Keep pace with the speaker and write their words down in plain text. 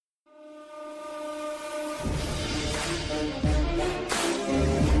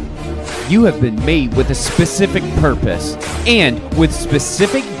You have been made with a specific purpose and with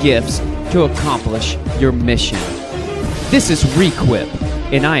specific gifts to accomplish your mission. This is Requip,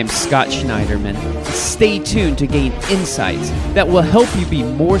 and I am Scott Schneiderman. Stay tuned to gain insights that will help you be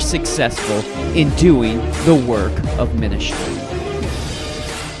more successful in doing the work of ministry.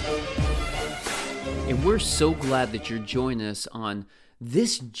 And we're so glad that you're joining us on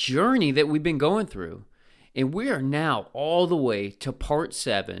this journey that we've been going through. And we are now all the way to part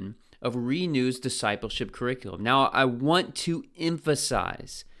 7 of Renew's discipleship curriculum. Now, I want to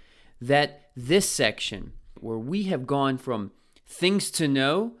emphasize that this section, where we have gone from things to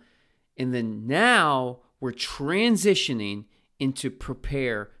know, and then now we're transitioning into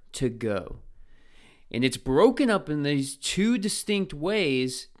prepare to go. And it's broken up in these two distinct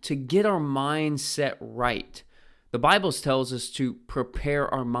ways to get our minds set right. The Bible tells us to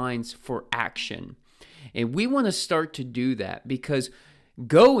prepare our minds for action. And we want to start to do that because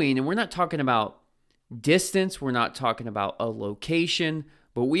going, and we're not talking about distance, we're not talking about a location,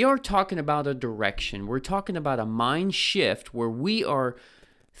 but we are talking about a direction. We're talking about a mind shift where we are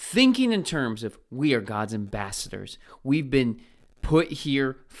thinking in terms of we are God's ambassadors. We've been put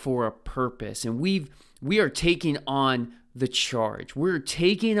here for a purpose, and we are taking on the charge. We're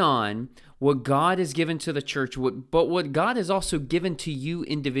taking on what God has given to the church, but what God has also given to you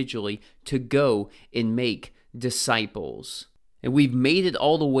individually to go and make disciples. And we've made it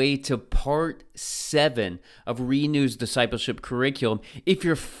all the way to part 7 of Renew's discipleship curriculum. If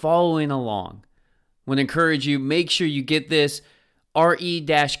you're following along, I want to encourage you, make sure you get this,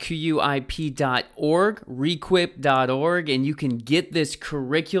 re-quip.org, requip.org, and you can get this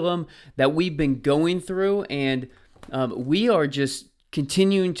curriculum that we've been going through, and we are just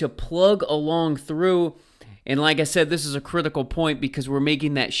continuing to plug along through. And like I said, this is a critical point because we're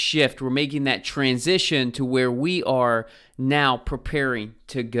making that shift. We're making that transition to where we are now preparing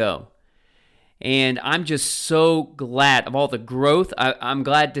to go. And I'm just so glad of all the growth. I'm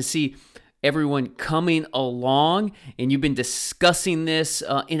glad to see everyone coming along, and you've been discussing this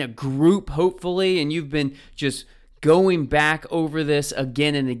in a group, hopefully, and you've been just going back over this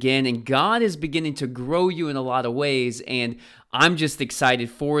again and again, and God is beginning to grow you in a lot of ways, and I'm just excited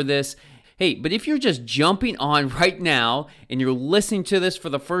for this. Hey, but if you're just jumping on right now and you're listening to this for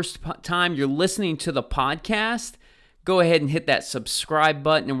the first time, you're listening to the podcast, go ahead and hit that subscribe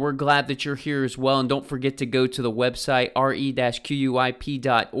button, and we're glad that you're here as well. And don't forget to go to the website,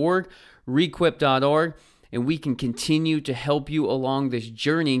 re-quip.org, requip.org, and we can continue to help you along this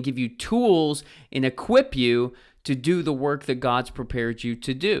journey and give you tools and equip you to do the work that God's prepared you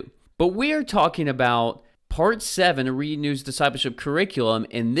to do. But we are talking about Part 7 of Renew's discipleship curriculum,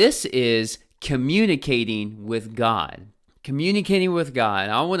 and this is communicating with God. Communicating with God.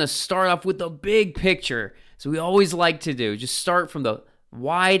 I want to start off with the big picture, so we always like to do. Just start from the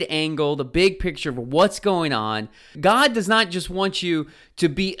wide angle, the big picture of what's going on. God does not just want you to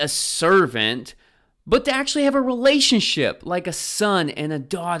be a servant, but to actually have a relationship like a son and a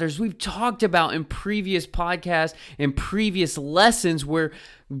daughter. As we've talked about in previous podcasts and previous lessons, where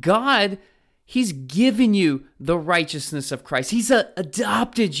God, He's given you the righteousness of Christ. He's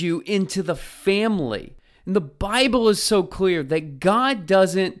adopted you into the family. And the Bible is so clear that God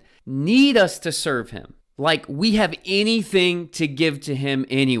doesn't need us to serve Him like we have anything to give to Him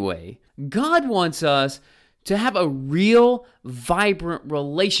anyway. God wants us to have a real, vibrant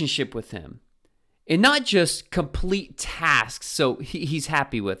relationship with Him and not just complete tasks so He's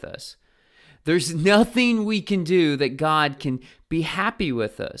happy with us. There's nothing we can do that God can be happy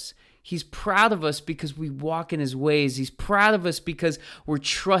with us. He's proud of us because we walk in His ways. He's proud of us because we're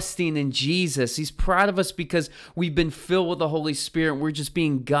trusting in Jesus. He's proud of us because we've been filled with the Holy Spirit. We're just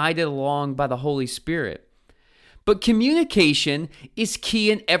being guided along by the Holy Spirit. But communication is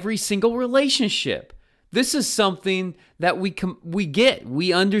key in every single relationship. This is something that we get,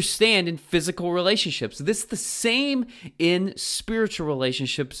 we understand in physical relationships. This is the same in spiritual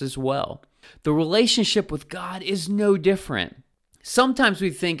relationships as well. The relationship with God is no different. Sometimes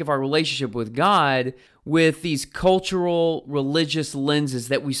we think of our relationship with God with these cultural, religious lenses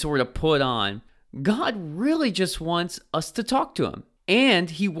that we sort of put on. God really just wants us to talk to Him,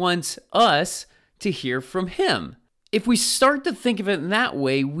 and He wants us to hear from Him. If we start to think of it in that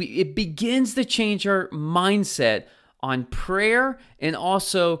way, it begins to change our mindset on prayer and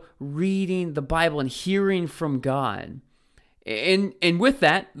also reading the Bible and hearing from God. And with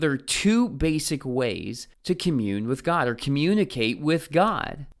that, there are two basic ways to commune with God or communicate with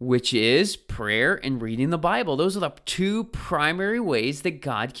God, which is prayer and reading the Bible. Those are the two primary ways that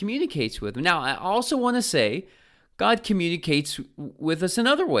God communicates with. Now, I also want to say God communicates with us in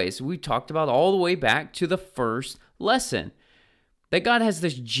other ways. We talked about all the way back to the first lesson, that God has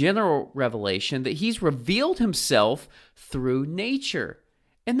this general revelation that he's revealed himself through nature.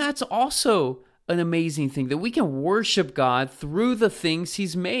 And that's also an amazing thing, that we can worship God through the things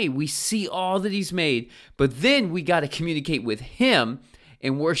he's made. We see all that he's made, but then we got to communicate with him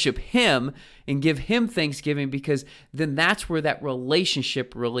and worship him and give him thanksgiving, because then that's where that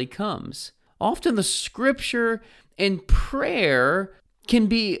relationship really comes. Often the scripture and prayer can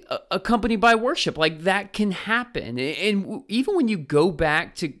be accompanied by worship. Like, that can happen. And even when you go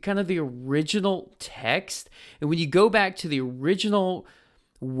back to kind of the original text, and when you go back to the original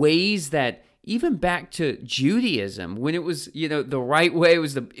ways that, even back to Judaism, when it was, the right way, it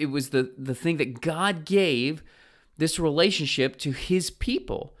was the thing that God gave this relationship to his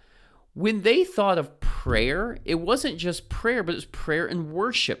people. When they thought of prayer, it wasn't just prayer, but it was prayer and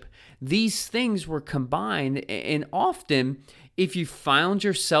worship. These things were combined, and often, if you found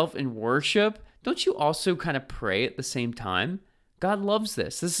yourself in worship, don't you also kind of pray at the same time? God loves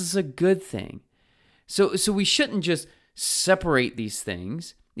this. This is a good thing. So we shouldn't just separate these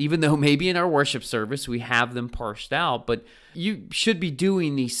things, even though maybe in our worship service we have them parsed out, but you should be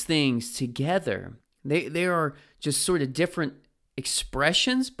doing these things together. They are just sort of different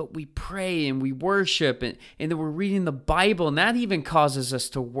expressions, but we pray and we worship, and then we're reading the Bible, and that even causes us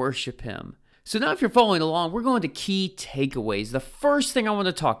to worship him. So now, if you're following along, we're going to key takeaways. The first thing I want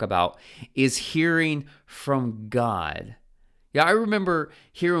to talk about is hearing from God. Yeah, I remember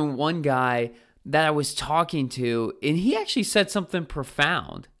hearing one guy that I was talking to, and he actually said something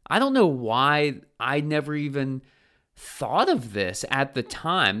profound. I don't know why I never even thought of this at the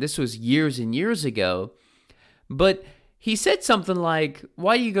time. This was years and years ago. But he said something like,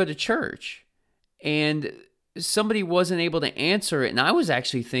 "Why do you go to church?" And somebody wasn't able to answer it. And I was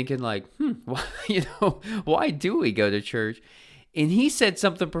actually thinking like, why do we go to church? And he said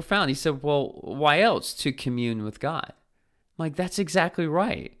something profound. He said, well, why else? To commune with God. I'm like, that's exactly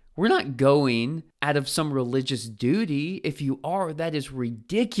right. We're not going out of some religious duty. If you are, that is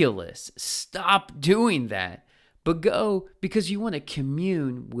ridiculous. Stop doing that. But go because you want to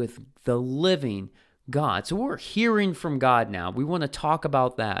commune with the living God. So we're hearing from God now. We want to talk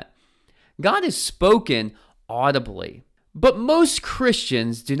about that. God has spoken audibly, but most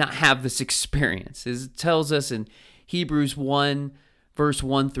Christians do not have this experience. As it tells us in Hebrews 1, verse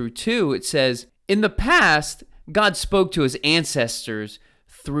 1 through 2, it says, in the past, God spoke to his ancestors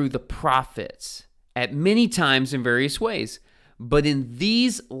through the prophets at many times in various ways. But in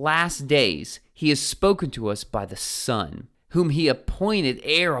these last days, he has spoken to us by the Son, whom he appointed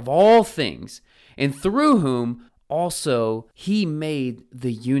heir of all things, and through whom also he made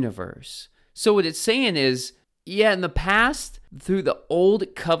the universe. So what it's saying is, in the past, through the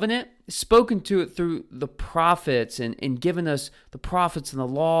old covenant, spoken to it through the prophets and given us the prophets and the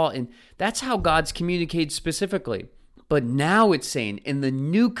law, and that's how God's communicated specifically. But now it's saying in the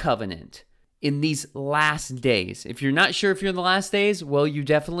new covenant, in these last days. If you're not sure if you're in the last days, well, you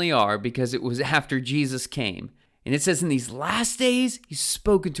definitely are, because it was after Jesus came. And it says in these last days, he's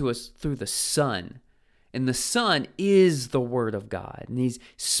spoken to us through the Son. And the Son is the Word of God. And he's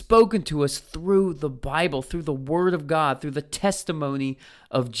spoken to us through the Bible, through the Word of God, through the testimony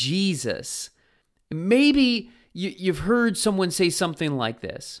of Jesus. Maybe you've heard someone say something like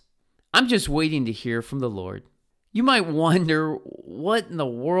this: I'm just waiting to hear from the Lord. You might wonder what in the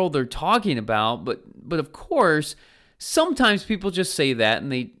world they're talking about, but of course, sometimes people just say that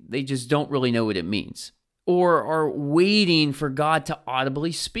and they just don't really know what it means, or are waiting for God to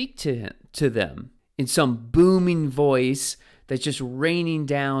audibly speak to them in some booming voice that's just raining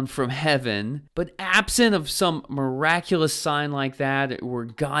down from heaven. But absent of some miraculous sign like that, where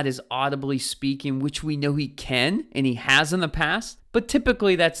God is audibly speaking, which we know he can and he has in the past, but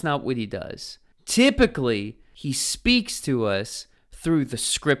typically that's not what he does. Typically, he speaks to us through the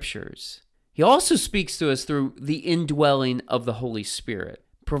scriptures. He also speaks to us through the indwelling of the Holy Spirit,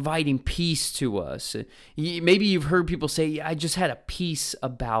 providing peace to us. Maybe you've heard people say, I just had a peace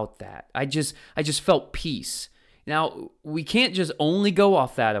about that. I just felt peace. Now, we can't just only go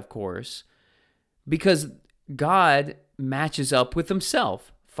off that, of course, because God matches up with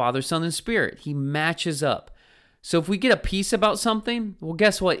himself, Father, Son, and Spirit. He matches up. So if we get a peace about something, well,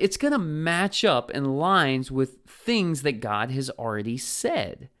 guess what? It's going to match up in lines with things that God has already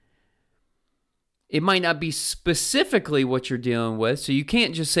said. It might not be specifically what you're dealing with, so you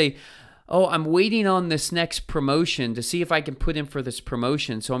can't just say, oh, I'm waiting on this next promotion to see if I can put in for this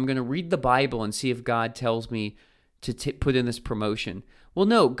promotion, so I'm going to read the Bible and see if God tells me to put in this promotion. Well,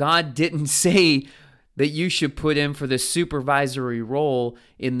 no, God didn't say that you should put in for this supervisory role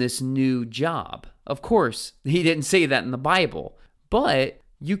in this new job. Of course, he didn't say that in the Bible, but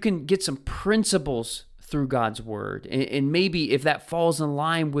you can get some principles through God's word. And maybe if that falls in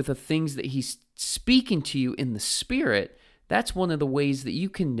line with the things that he's speaking to you in the Spirit, that's one of the ways that you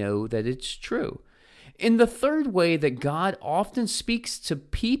can know that it's true. And the third way that God often speaks to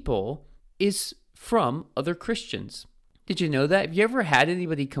people is from other Christians. Did you know that? Have you ever had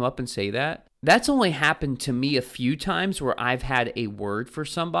anybody come up and say that? That's only happened to me a few times where I've had a word for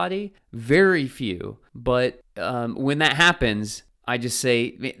somebody. Very few. But when that happens, I just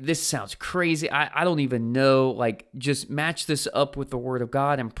say, this sounds crazy. I don't even know. Like, just match this up with the Word of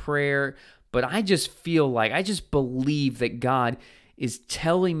God and prayer. But I just feel like, I just believe that God is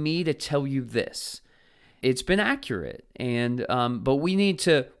telling me to tell you this. It's been accurate, and but we need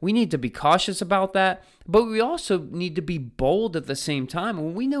to be cautious about that. But we also need to be bold at the same time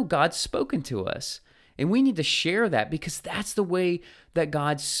when we know God's spoken to us, and we need to share that because that's the way that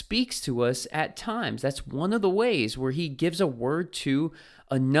God speaks to us at times. That's one of the ways where He gives a word to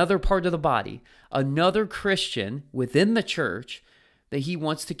another part of the body, another Christian within the church, that He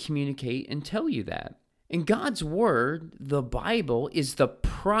wants to communicate and tell you that. And God's word, the Bible, is the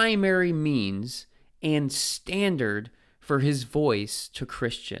primary means and standard for His voice to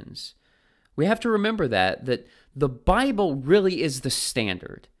Christians. We have to remember that the Bible really is the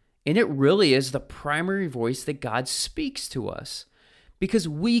standard, and it really is the primary voice that God speaks to us, because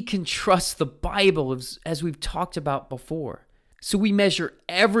we can trust the Bible as we've talked about before. So we measure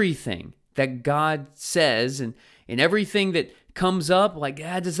everything that God says and everything that comes up, like,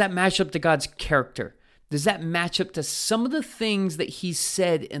 does that match up to God's character? Does that match up to some of the things that He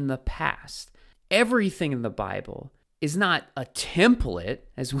said in the past? Everything in the Bible is not a template,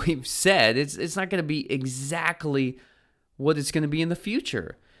 as we've said. It's not going to be exactly what it's going to be in the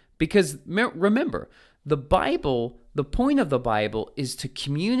future. Because remember, the Bible, the point of the Bible is to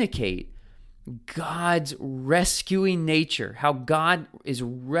communicate God's rescuing nature, how God is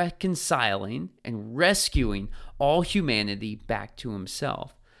reconciling and rescuing all humanity back to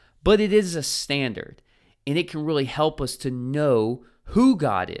Himself. But it is a standard, and it can really help us to know who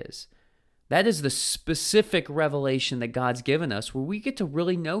God is. That is the specific revelation that God's given us where we get to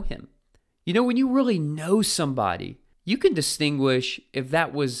really know Him. You know, when you really know somebody, you can distinguish if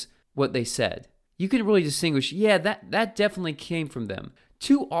that was what they said. You can really distinguish, yeah, that definitely came from them.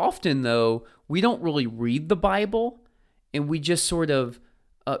 Too often, though, we don't really read the Bible, and we just sort of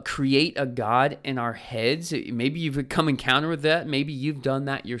create a God in our heads. Maybe you've come encounter with that. Maybe you've done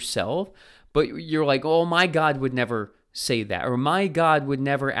that yourself. But you're like, oh, my God would never say that, or my God would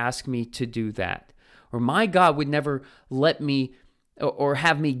never ask me to do that, or my God would never let me or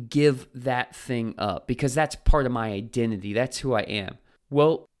have me give that thing up because that's part of my identity. That's who I am.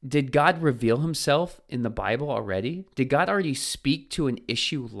 Well, did God reveal Himself in the Bible already? Did God already speak to an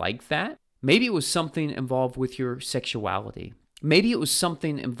issue like that? Maybe it was something involved with your sexuality. Maybe it was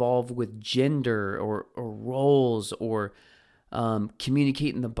something involved with gender or roles or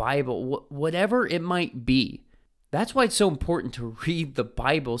communicating the Bible, whatever it might be. That's why it's so important to read the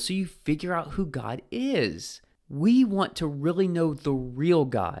Bible so you figure out who God is. We want to really know the real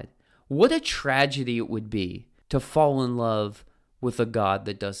God. What a tragedy it would be to fall in love with a God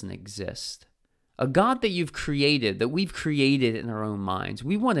that doesn't exist. A God that you've created, that we've created in our own minds.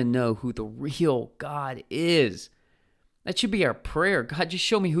 We want to know who the real God is. That should be our prayer. God, just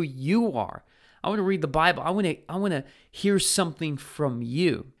show me who you are. I want to read the Bible. I want to hear something from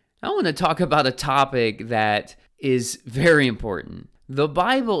you. I want to talk about a topic that is very important. The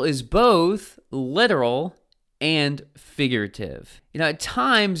Bible is both literal and figurative. You know, at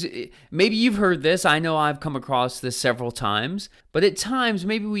times, maybe you've heard this. I know I've come across this several times. But at times,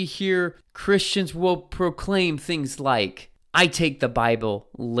 maybe we hear Christians will proclaim things like, I take the Bible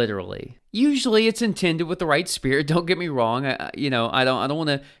literally. Usually it's intended with the right spirit. Don't get me wrong. I don't want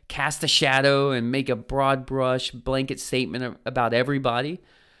to cast a shadow and make a broad brush blanket statement about everybody.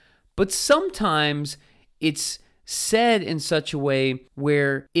 But sometimes it's said in such a way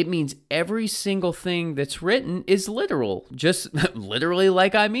where it means every single thing that's written is literal, just literally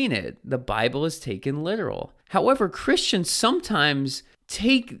like I mean it. The Bible is taken literal. However, Christians sometimes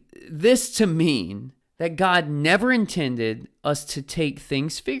take this to mean that God never intended us to take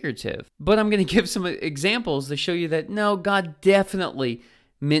things figurative. But I'm going to give some examples to show you that no, God definitely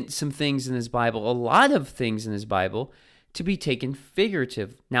meant some things in His Bible, a lot of things in His Bible, to be taken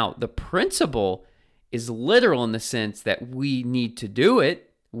figurative. Now, the principle is literal in the sense that we need to do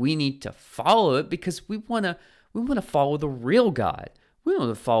it. We need to follow it because we want to follow the real God. We don't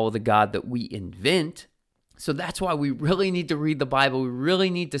want to follow the God that we invent. So that's why we really need to read the Bible. We really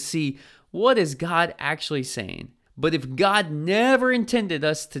need to see what is God actually saying. But if God never intended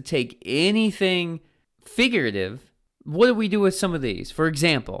us to take anything figurative, what do we do with some of these? For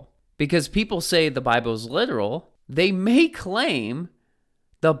example, because people say the Bible is literal, they may claim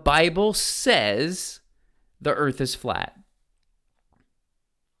the Bible says the earth is flat.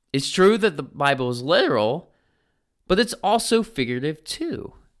 It's true that the Bible is literal, but it's also figurative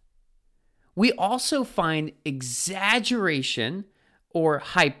too. We also find exaggeration or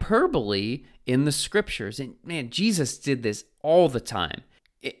hyperbole in the scriptures. And man, Jesus did this all the time.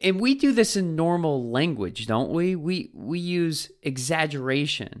 And we do this in normal language, don't we? We use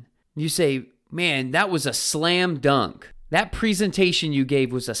exaggeration. You say, man, that was a slam dunk. That presentation you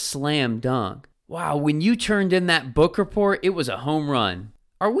gave was a slam dunk. Wow, when you turned in that book report, it was a home run.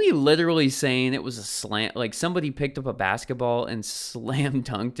 Are we literally saying it was a slam, like somebody picked up a basketball and slam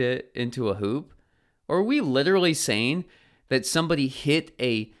dunked it into a hoop? Or are we literally saying that somebody hit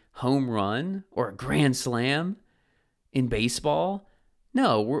a home run or a grand slam in baseball?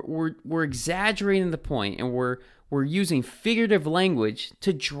 No, we're exaggerating the point, and we're using figurative language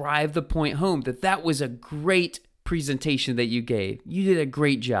to drive the point home that was a great presentation that you gave. You did a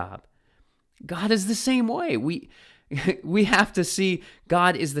great job. God is the same way. We have to see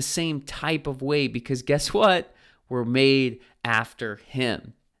God is the same type of way, because guess what? We're made after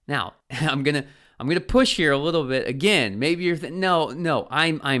him. Now, I'm gonna push here a little bit. Again, maybe you're no,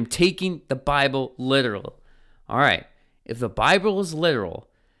 I'm taking the Bible literal. All right. If the Bible is literal,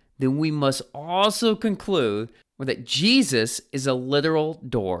 then we must also conclude that Jesus is a literal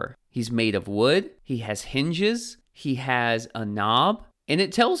door. He's made of wood. He has hinges. He has a knob. And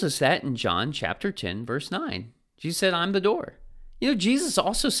it tells us that in John chapter 10, verse 9. Jesus said, I'm the door. Jesus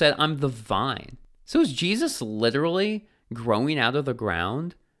also said, I'm the vine. So is Jesus literally growing out of the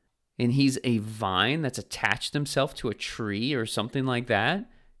ground? And he's a vine that's attached himself to a tree or something like that?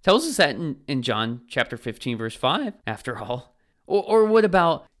 Tells us that in John chapter 15, verse 5, after all. Or what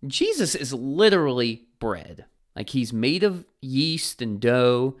about Jesus is literally bread? Like he's made of yeast and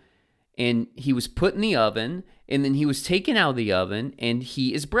dough, and he was put in the oven, and then he was taken out of the oven, and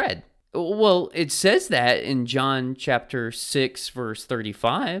he is bread. Well, it says that in John chapter 6, verse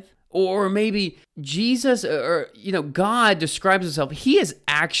 35. Or maybe Jesus, or God describes himself. He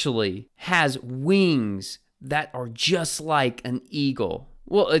has wings that are just like an eagle.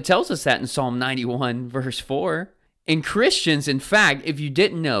 Well, it tells us that in Psalm 91, verse 4. And Christians, in fact, if you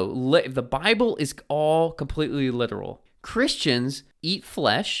didn't know, the Bible is all completely literal. Christians eat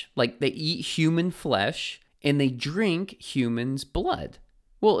flesh, like they eat human flesh, and they drink humans' blood.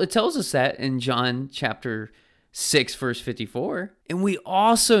 Well, it tells us that in John chapter 6, verse 54. And we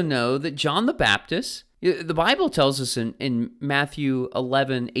also know that John the Baptist, the Bible tells us in Matthew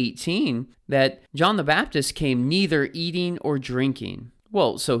 11:18 that John the Baptist came neither eating or drinking.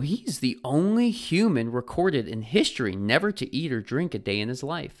 Well, so he's the only human recorded in history never to eat or drink a day in his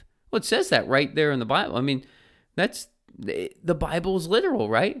life. Well, it says that right there in the Bible. I mean, the Bible is literal,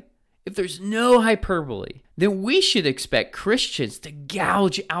 right? If there's no hyperbole, then we should expect Christians to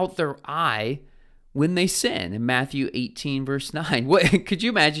gouge out their eye when they sin in Matthew 18, verse 9. What, could you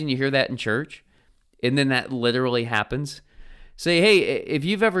imagine you hear that in church? And then that literally happens? Say, hey, if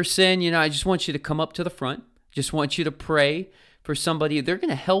you've ever sinned, I just want you to come up to the front. Just want you to pray for somebody. They're going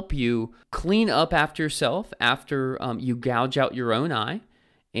to help you clean up after yourself after you gouge out your own eye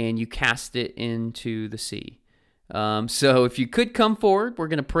and you cast it into the sea. So if you could come forward, we're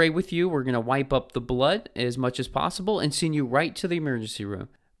going to pray with you. We're going to wipe up the blood as much as possible and send you right to the emergency room.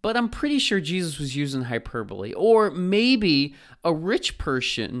 But I'm pretty sure Jesus was using hyperbole. Or maybe a rich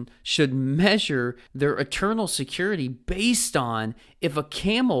person should measure their eternal security based on if a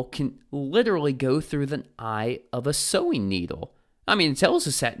camel can literally go through the eye of a sewing needle. I mean, it tells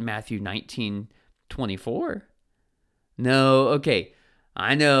us that in Matthew 19:24. No, okay.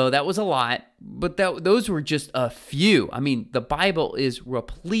 I know that was a lot, but those were just a few. I mean, the Bible is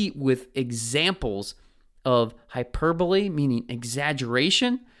replete with examples of hyperbole, meaning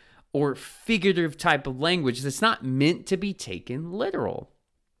exaggeration, or figurative type of language that's not meant to be taken literal.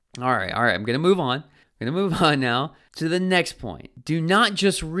 All right, I'm going to move on. I'm going to move on now to the next point. Do not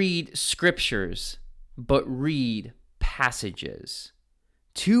just read scriptures, but read passages.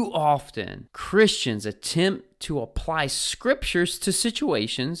 Too often, Christians attempt to apply scriptures to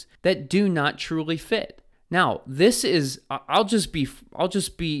situations that do not truly fit. Now, this is, I'll just be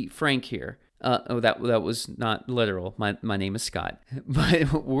frank here. That was not literal. My name is Scott.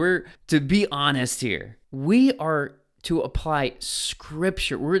 But we're to be honest here. We are to apply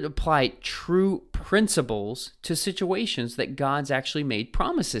scripture. We're to apply true principles to situations that God's actually made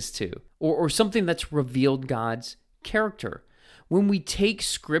promises to, or something that's revealed God's character. when we take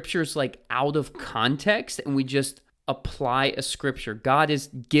scriptures like out of context and we just apply a scripture. God is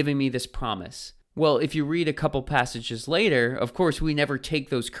giving me this promise. Well, if you read a couple passages later, of course, we never take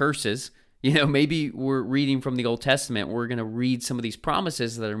those curses. Maybe we're reading from the Old Testament. We're going to read some of these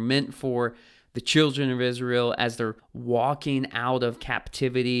promises that are meant for the children of Israel as they're walking out of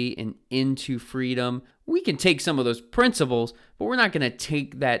captivity and into freedom. We can take some of those principles, but we're not going to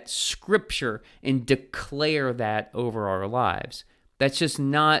take that scripture and declare that over our lives. That's just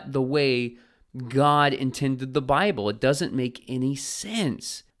not the way God intended the Bible. It doesn't make any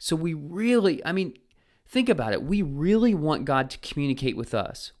sense. So we really, think about it. We really want God to communicate with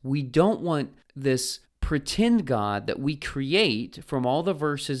us. We don't want this pretend God that we create from all the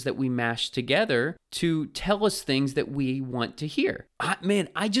verses that we mash together to tell us things that we want to hear.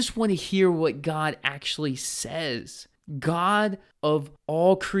 I just want to hear what God actually says. God of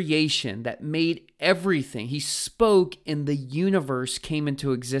all creation that made everything. He spoke and the universe came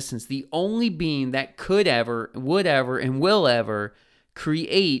into existence. The only being that could ever, would ever, and will ever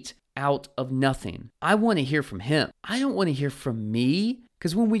create out of nothing. I want to hear from him. I don't want to hear from me.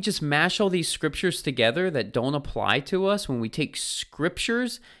 Because when we just mash all these scriptures together that don't apply to us, when we take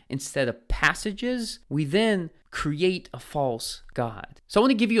scriptures instead of passages, we then create a false God. So I want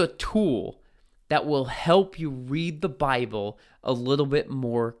to give you a tool that will help you read the Bible a little bit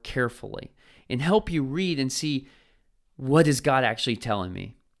more carefully and help you read and see, what is God actually telling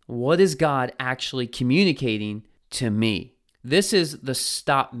me? What is God actually communicating to me? This is the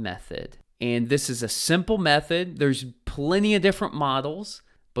STOP method. And this is a simple method. There's plenty of different models,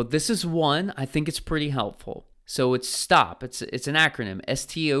 but this is one. I think it's pretty helpful. So it's STOP. It's an acronym,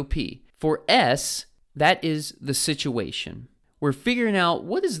 STOP. For S, that is the situation. We're figuring out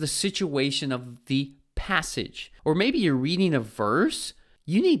what is the situation of the passage. Or maybe you're reading a verse.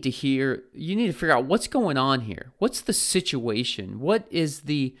 You need to figure out what's going on here. What's the situation? What is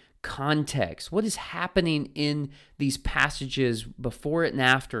the context? What is happening in these passages before it and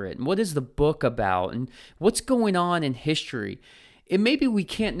after it? And what is the book about? And what's going on in history? And maybe we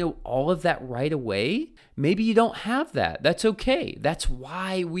can't know all of that right away. Maybe you don't have that. That's okay. That's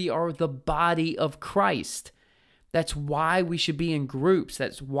why we are the body of Christ. That's why we should be in groups.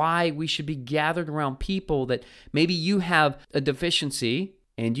 That's why we should be gathered around people that maybe you have a deficiency,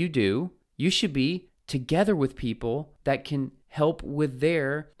 and you do. You should be together with people that can help with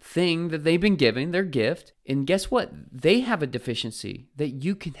their thing that they've been given, their gift. And guess what? They have a deficiency that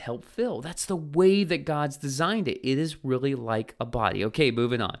you can help fill. That's the way that God's designed it. It is really like a body. Okay,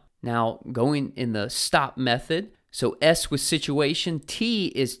 moving on. Now, going in the STOP method. So S was situation. T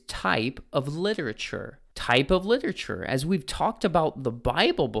is type of literature. Type of literature. As we've talked about the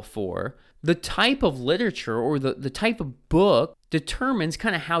Bible before, the type of literature or the type of book determines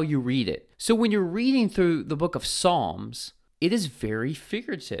kind of how you read it. So when you're reading through the book of Psalms, it is very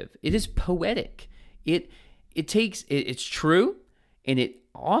figurative. It is poetic. It's true, and it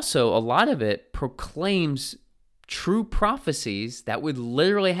also, a lot of it proclaims true prophecies that would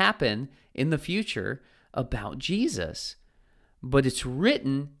literally happen in the future about Jesus. But it's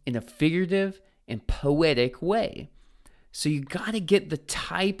written in a figurative and poetic way. So you got to get the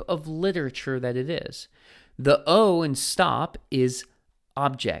type of literature that it is. The O in STOP is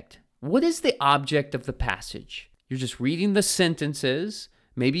object. What is the object of the passage? You're just reading the sentences.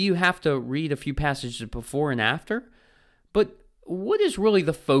 Maybe you have to read a few passages before and after. But what is really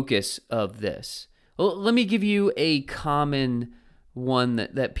the focus of this? Well, let me give you a common one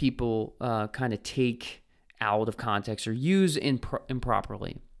that people kind of take out of context or use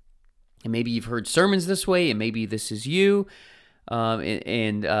improperly. And maybe you've heard sermons this way, and maybe this is you.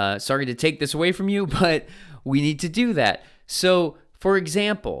 Sorry to take this away from you, but we need to do that. So, for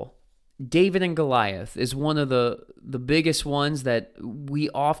example, David and Goliath is one of the biggest ones that we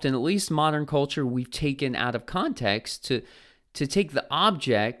often, at least modern culture, we've taken out of context to take the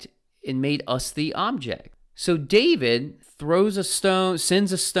object and made us the object. So David sends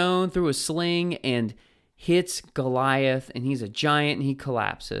a stone through a sling and hits Goliath, and he's a giant, and he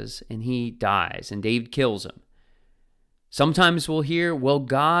collapses, and he dies, and David kills him. Sometimes we'll hear, well,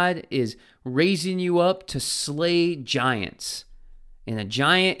 God is raising you up to slay giants. And a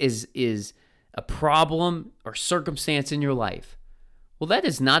giant is a problem or circumstance in your life. Well, that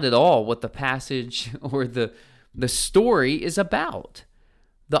is not at all what the passage or the story is about.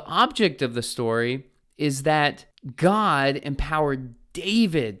 The object of the story is that God empowered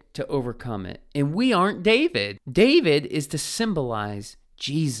David to overcome it. And we aren't David. David is to symbolize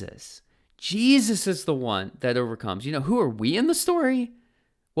Jesus. Jesus is the one that overcomes. Who are we in the story?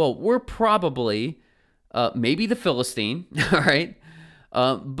 Well, we're probably maybe the Philistine, all right?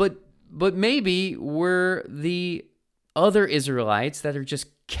 But maybe we're the other Israelites that are just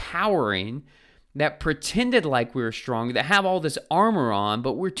cowering, that pretended like we were strong, that have all this armor on,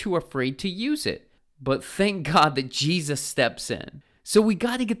 but we're too afraid to use it. But thank God that Jesus steps in. So we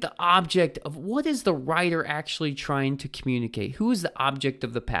got to get the object of what is the writer actually trying to communicate? Who is the object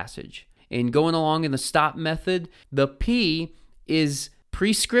of the passage? And going along in the stop method, the P is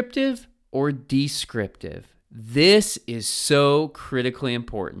prescriptive or descriptive. This is so critically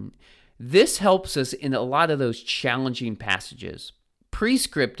important. This helps us in a lot of those challenging passages.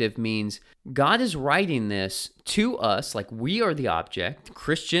 Prescriptive means God is writing this to us, like we are the object,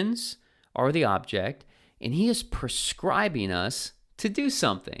 Christians are the object, and he is prescribing us to do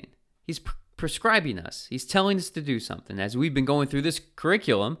something. He's prescribing us. He's telling us to do something. As we've been going through this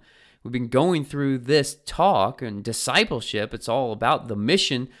curriculum, we've been going through this talk and discipleship. It's all about the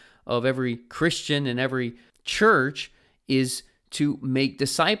mission of every Christian and every church is to make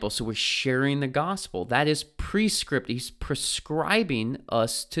disciples. So we're sharing the gospel. That is prescriptive. He's prescribing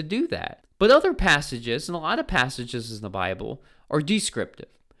us to do that. But other passages, and a lot of passages in the Bible, are descriptive.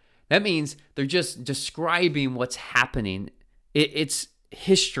 That means they're just describing what's happening. It's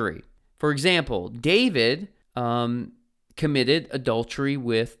history. For example, David committed adultery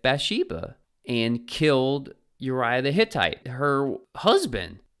with Bathsheba and killed Uriah the Hittite, her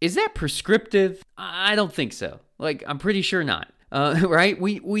husband. Is that prescriptive? I don't think so. I'm pretty sure not. Right?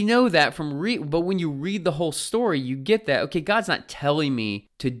 We know that but when you read the whole story, you get that, okay, God's not telling me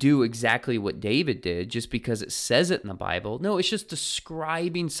to do exactly what David did just because it says it in the Bible. No, it's just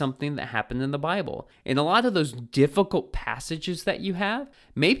describing something that happened in the Bible. And a lot of those difficult passages that you have,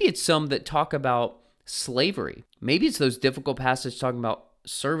 maybe it's some that talk about slavery. Maybe it's those difficult passages talking about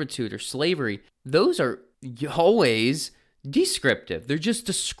servitude or slavery. Those are always descriptive. They're just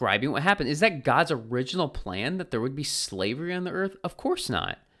describing what happened. Is that God's original plan that there would be slavery on the earth? Of course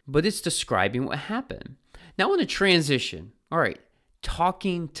not. But it's describing what happened. Now I want to transition. All right,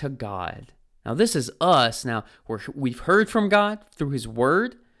 talking to God. Now this is us. Now we've heard from God through his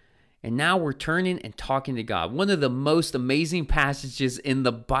word, and now we're turning and talking to God. One of the most amazing passages in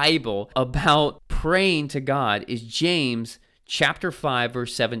the Bible about praying to God is James chapter 5,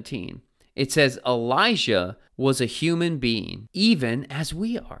 verse 17. It says, Elijah was a human being, even as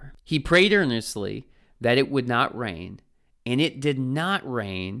we are. He prayed earnestly that it would not rain, and it did not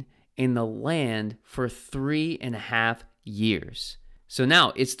rain in the land for 3.5 years. So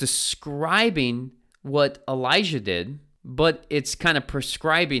now it's describing what Elijah did, but it's kind of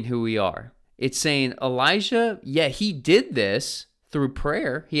prescribing who we are. It's saying Elijah, yeah, he did this through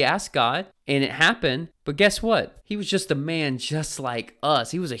prayer. He asked God, and it happened. But guess what? He was just a man just like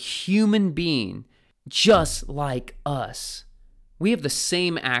us. He was a human being just like us. We have the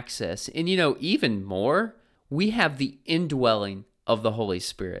same access. And even more, we have the indwelling of the Holy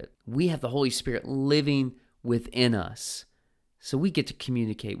Spirit. We have the Holy Spirit living within us. So we get to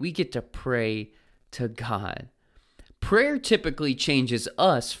communicate. We get to pray to God. Prayer typically changes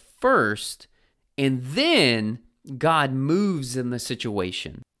us first, and then God moves in the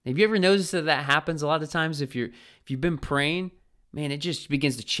situation. Have you ever noticed that happens a lot of times? If you've been praying, man, it just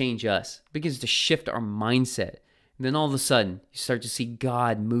begins to change us. It begins to shift our mindset. And then all of a sudden, you start to see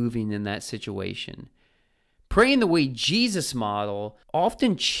God moving in that situation. Praying the way Jesus modeled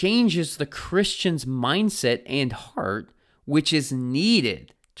often changes the Christian's mindset and heart, which is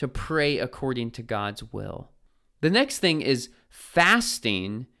needed to pray according to God's will. The next thing is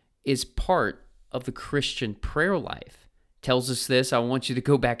fasting is part of the Christian prayer life. Tells us this. I want you to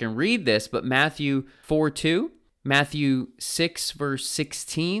go back and read this, but Matthew 4:2, Matthew 6, verse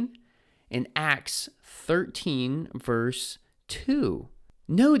 16, and Acts 13, verse 2.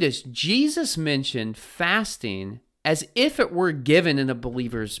 Notice Jesus mentioned fasting as if it were given in a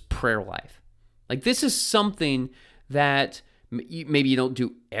believer's prayer life. This is something that maybe you don't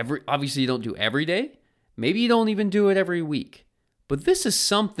do obviously you don't do every day. Maybe you don't even do it every week. But this is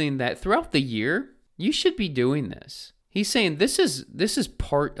something that throughout the year, you should be doing this. He's saying this is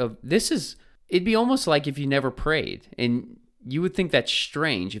part of, it'd be almost like if you never prayed. And you would think that's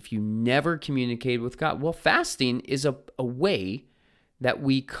strange if you never communicated with God. Well, fasting is a way that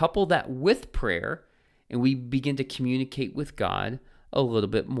we couple that with prayer and we begin to communicate with God a little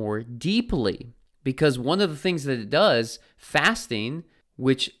bit more deeply. Because one of the things that it does, fasting,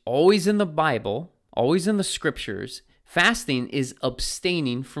 which always in the Bible, always in the scriptures, fasting is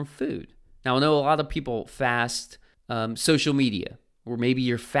abstaining from food. Now, I know a lot of people fast social media, or maybe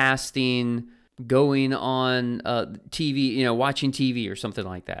you're fasting going on TV, watching TV or something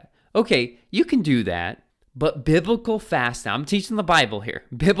like that. Okay, you can do that, but biblical fasting, I'm teaching the Bible here.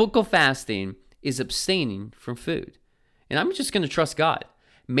 Biblical fasting is abstaining from food. And I'm just going to trust God.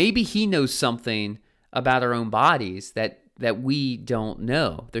 Maybe he knows something about our own bodies that we don't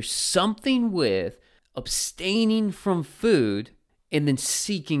know. There's something with abstaining from food and then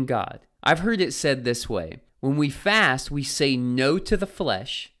seeking God. I've heard it said this way: when we fast, we say no to the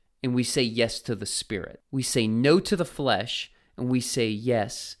flesh and we say yes to the Spirit. We say no to the flesh and we say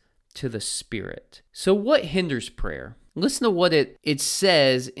yes to the Spirit. So what hinders prayer? Listen to what it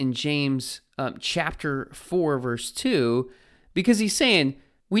says in James chapter 4, verse 2, because he's saying,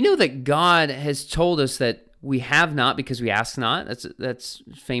 we know that God has told us that we have not because we ask not. That's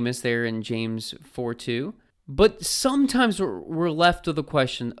famous there in James 4:2. But sometimes we're left with the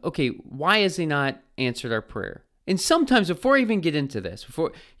question, okay, why has he not answered our prayer? And sometimes, before I even get into this,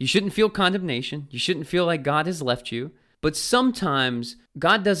 you shouldn't feel condemnation. You shouldn't feel like God has left you. But sometimes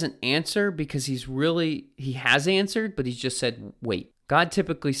God doesn't answer because he has answered, but he's just said, wait. God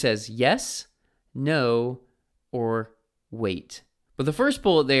typically says yes, no, or wait. But the first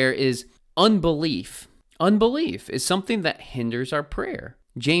bullet there is unbelief. Unbelief is something that hinders our prayer.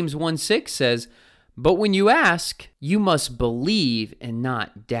 James 1:6 says, but when you ask, you must believe and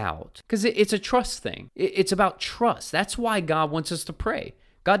not doubt. Because it's a trust thing. It's about trust. That's why God wants us to pray.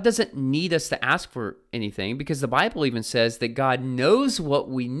 God doesn't need us to ask for anything because the Bible even says that God knows what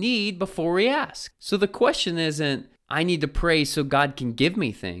we need before we ask. So the question isn't, I need to pray so God can give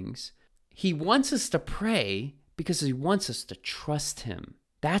me things. He wants us to pray because he wants us to trust him.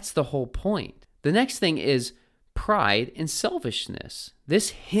 That's the whole point. The next thing is pride and selfishness.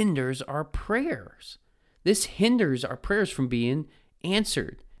 This hinders our prayers. This hinders our prayers from being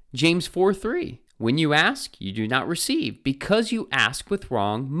answered. James 4:3. When you ask, you do not receive, because you ask with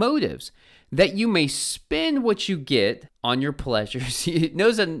wrong motives, that you may spend what you get on your pleasures.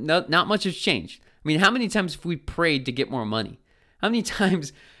 Notice that not much has changed. I mean, how many times have we prayed to get more money? How many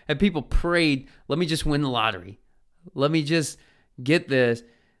times have people prayed, let me just win the lottery? Let me just get this.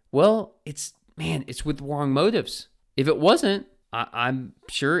 Well, it's with wrong motives. If it wasn't, I'm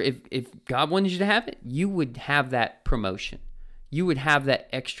sure if God wanted you to have it, you would have that promotion. You would have that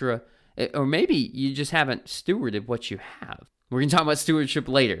extra. Or maybe you just haven't stewarded what you have. We're going to talk about stewardship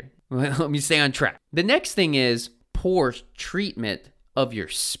later. Let me stay on track. The next thing is poor treatment of your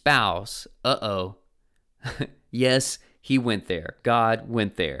spouse. Uh-oh. Yes, he went there. God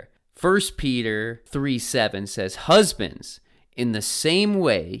went there. 1 Peter 3:7 says, husbands, in the same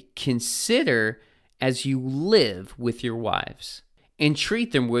way, consider as you live with your wives and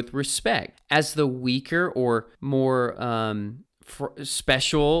treat them with respect as the weaker or more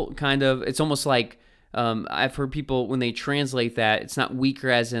special kind of. It's almost like I've heard people when they translate that, it's not weaker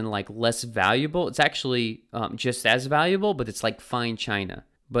as in like less valuable. It's actually just as valuable, but it's like fine china.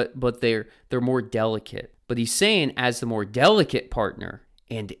 But they're more delicate. But he's saying as the more delicate partner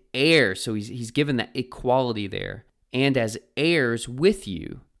and heir, so he's given that equality there, and as heirs with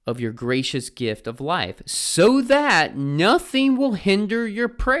you of your gracious gift of life, so that nothing will hinder your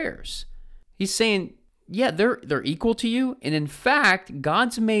prayers. He's saying, yeah, they're equal to you. And in fact,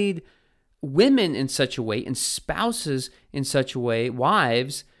 God's made women in such a way and spouses in such a way,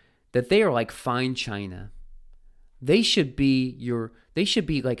 wives, that they are like fine china. They should be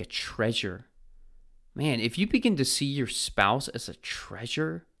like a treasure. Man, if you begin to see your spouse as a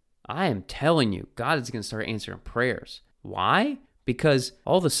treasure, I am telling you, God is going to start answering prayers. Why? Because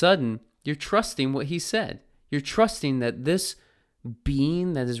all of a sudden, you're trusting what he said. You're trusting that this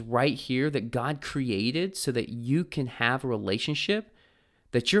being that is right here that God created so that you can have a relationship,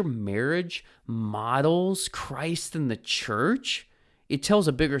 that your marriage models Christ and the church. It tells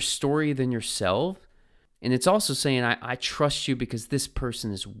a bigger story than yourself. And it's also saying, I trust you because this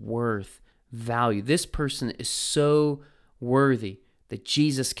person is worth value. This person is so worthy that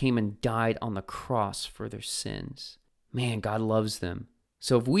Jesus came and died on the cross for their sins. Man, God loves them.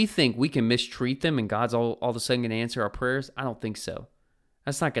 So if we think we can mistreat them and God's all of a sudden going to answer our prayers, I don't think so.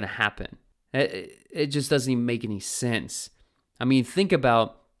 That's not going to happen. It just doesn't even make any sense. I mean, think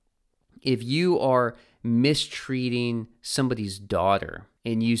about if you are mistreating somebody's daughter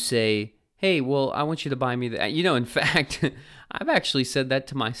and you say, hey, well, I want you to buy me that. In fact, I've actually said that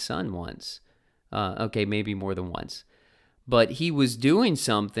to my son once. Okay, maybe more than once. But he was doing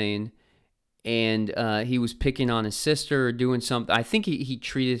something and he was picking on his sister or doing something. I think he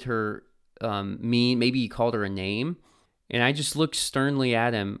treated her mean. Maybe he called her a name. And I just looked sternly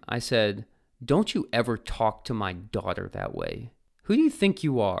at him. I said, don't you ever talk to my daughter that way. Who do you think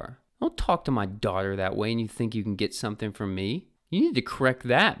you are? Don't talk to my daughter that way and you think you can get something from me. You need to correct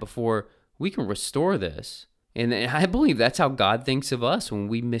that before we can restore this. And I believe that's how God thinks of us when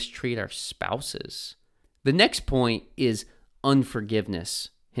we mistreat our spouses. The next point is unforgiveness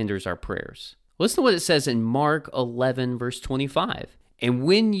hinders our prayers. Listen to what it says in Mark 11, verse 25. And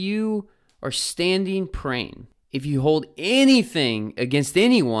when you are standing praying, if you hold anything against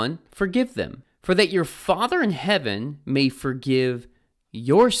anyone, forgive them, for that your Father in heaven may forgive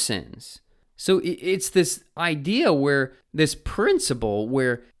your sins. So it's this idea where this principle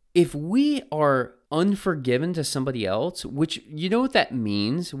where if we are unforgiven to somebody else, which you know what that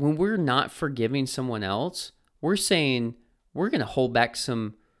means? When we're not forgiving someone else, we're saying we're going to hold back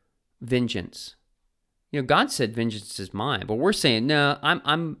some vengeance. God said vengeance is mine, but we're saying, no,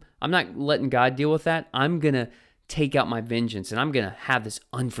 I'm not letting God deal with that. I'm going to take out my vengeance and I'm going to have this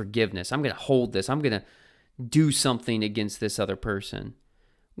unforgiveness. I'm going to hold this. I'm going to do something against this other person.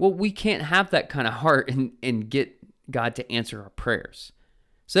 Well, we can't have that kind of heart and get God to answer our prayers.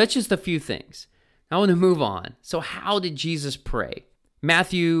 So that's just a few things. I want to move on. So how did Jesus pray?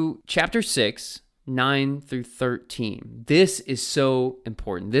 Matthew chapter 6, 9 through 13. This is so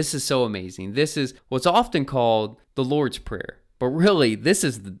important. This is so amazing. This is what's often called the Lord's Prayer. But really, this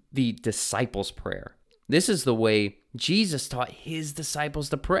is the disciples' prayer. This is the way Jesus taught his disciples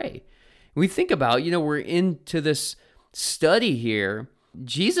to pray. We think about, we're into this study here.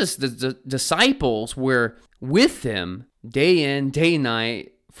 Jesus, the disciples were with him day in, day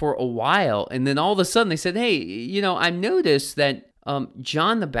night for a while. And then all of a sudden they said, hey, I noticed that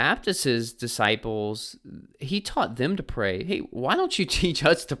John the Baptist's disciples, he taught them to pray. Hey, why don't you teach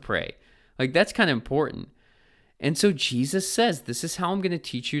us to pray? Like, that's kind of important. And so Jesus says, this is how I'm going to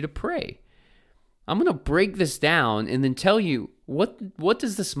teach you to pray. I'm going to break this down and then tell you what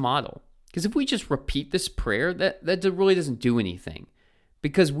does this model? Because if we just repeat this prayer, that really doesn't do anything.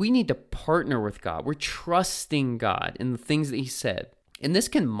 Because we need to partner with God. We're trusting God in the things that he said. And this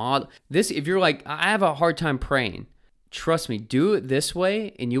can model this. If you're like, I have a hard time praying, trust me, do it this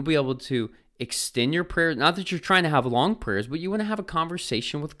way and you'll be able to extend your prayer. Not that you're trying to have long prayers, but you want to have a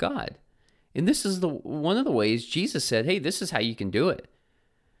conversation with God. And this is one of the ways Jesus said, hey, this is how you can do it.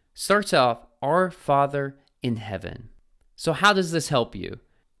 Starts off, Our Father in heaven. So how does this help you?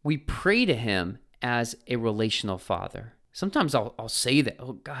 We pray to him as a relational father. Sometimes I'll say that,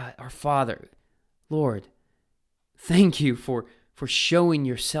 oh God, our Father, Lord, thank you for showing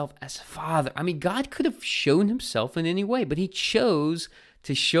yourself as Father. I mean, God could have shown himself in any way, but he chose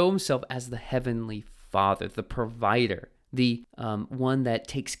to show himself as the heavenly Father, the provider, the one that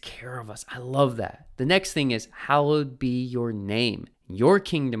takes care of us. I love that. The next thing is, hallowed be your name. Your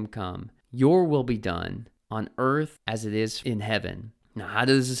kingdom come. Your will be done on earth as it is in heaven. Now, how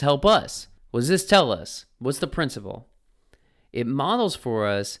does this help us? What does this tell us? What's the principle? It models for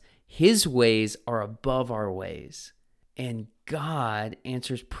us his ways are above our ways. And God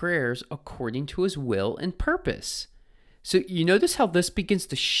answers prayers according to his will and purpose. So you notice how this begins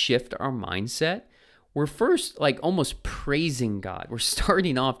to shift our mindset? We're first almost praising God. We're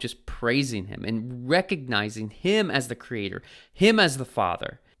starting off just praising him and recognizing him as the creator, him as the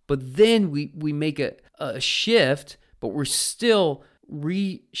Father. But then we make a shift, but we're still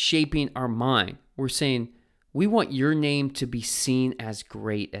reshaping our mind. We're saying, we want your name to be seen as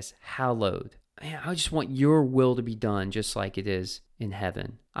great, as hallowed. Man, I just want your will to be done just like it is in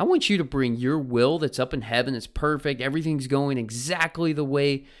heaven. I want you to bring your will that's up in heaven. It's perfect. Everything's going exactly the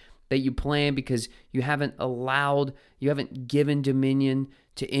way that you plan because you haven't given dominion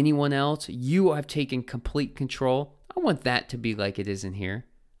to anyone else. You have taken complete control. I want that to be like it is in here.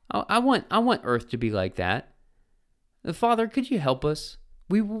 I want earth to be like that. Father, could you help us?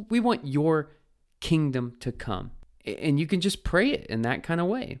 We want your kingdom to come. And you can just pray it in that kind of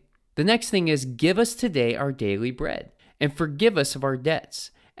way. The next thing is, give us today our daily bread and forgive us of our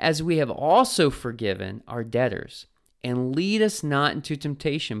debts as we have also forgiven our debtors. And lead us not into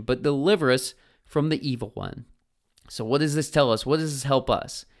temptation, but deliver us from the evil one. So what does this tell us? What does this help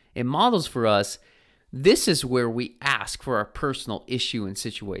us? It models for us, this is where we ask for our personal issue and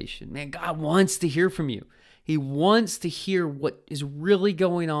situation. Man, God wants to hear from you. He wants to hear what is really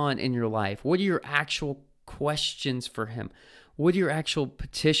going on in your life. What are your actual questions for him? What are your actual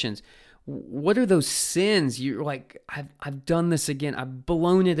petitions? What are those sins? You're like, I've done this again. I've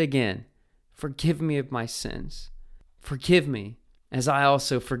blown it again. Forgive me of my sins. Forgive me as I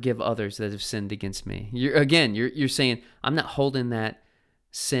also forgive others that have sinned against me. You're saying, I'm not holding that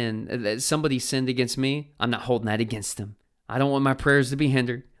sin. That somebody sinned against me. I'm not holding that against them. I don't want my prayers to be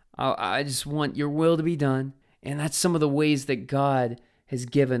hindered. I just want your will to be done. And that's some of the ways that God has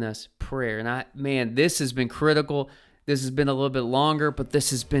given us prayer. And this has been critical. This has been a little bit longer, but this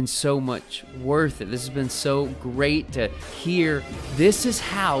has been so much worth it. This has been so great to hear. This is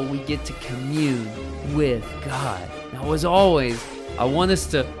how we get to commune with God. Now, as always, I want us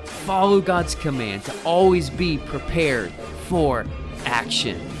to follow God's command, to always be prepared for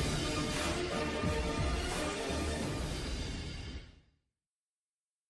action.